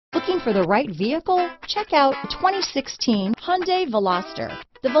Looking for the right vehicle? Check out 2016 Hyundai Veloster.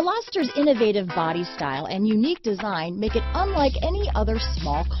 The Veloster's innovative body style and unique design make it unlike any other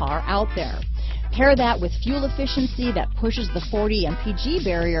small car out there. Pair that with fuel efficiency that pushes the 40 mpg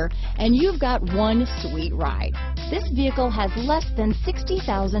barrier, and you've got one sweet ride. This vehicle has less than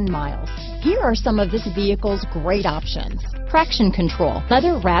 60,000 miles. Here are some of this vehicle's great options: traction control,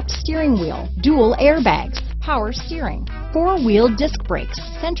 leather-wrapped steering wheel, dual airbags, power steering, four-wheel disc brakes,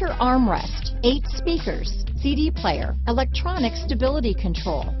 center armrest, 8 speakers, CD player, electronic stability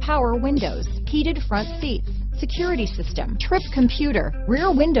control, power windows, heated front seats, security system, trip computer,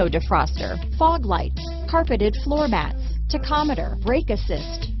 rear window defroster, fog lights, carpeted floor mats, tachometer, brake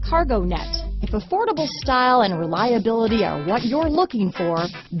assist, cargo net. If affordable style and reliability are what you're looking for,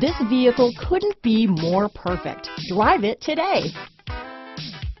 this vehicle couldn't be more perfect. Drive it today.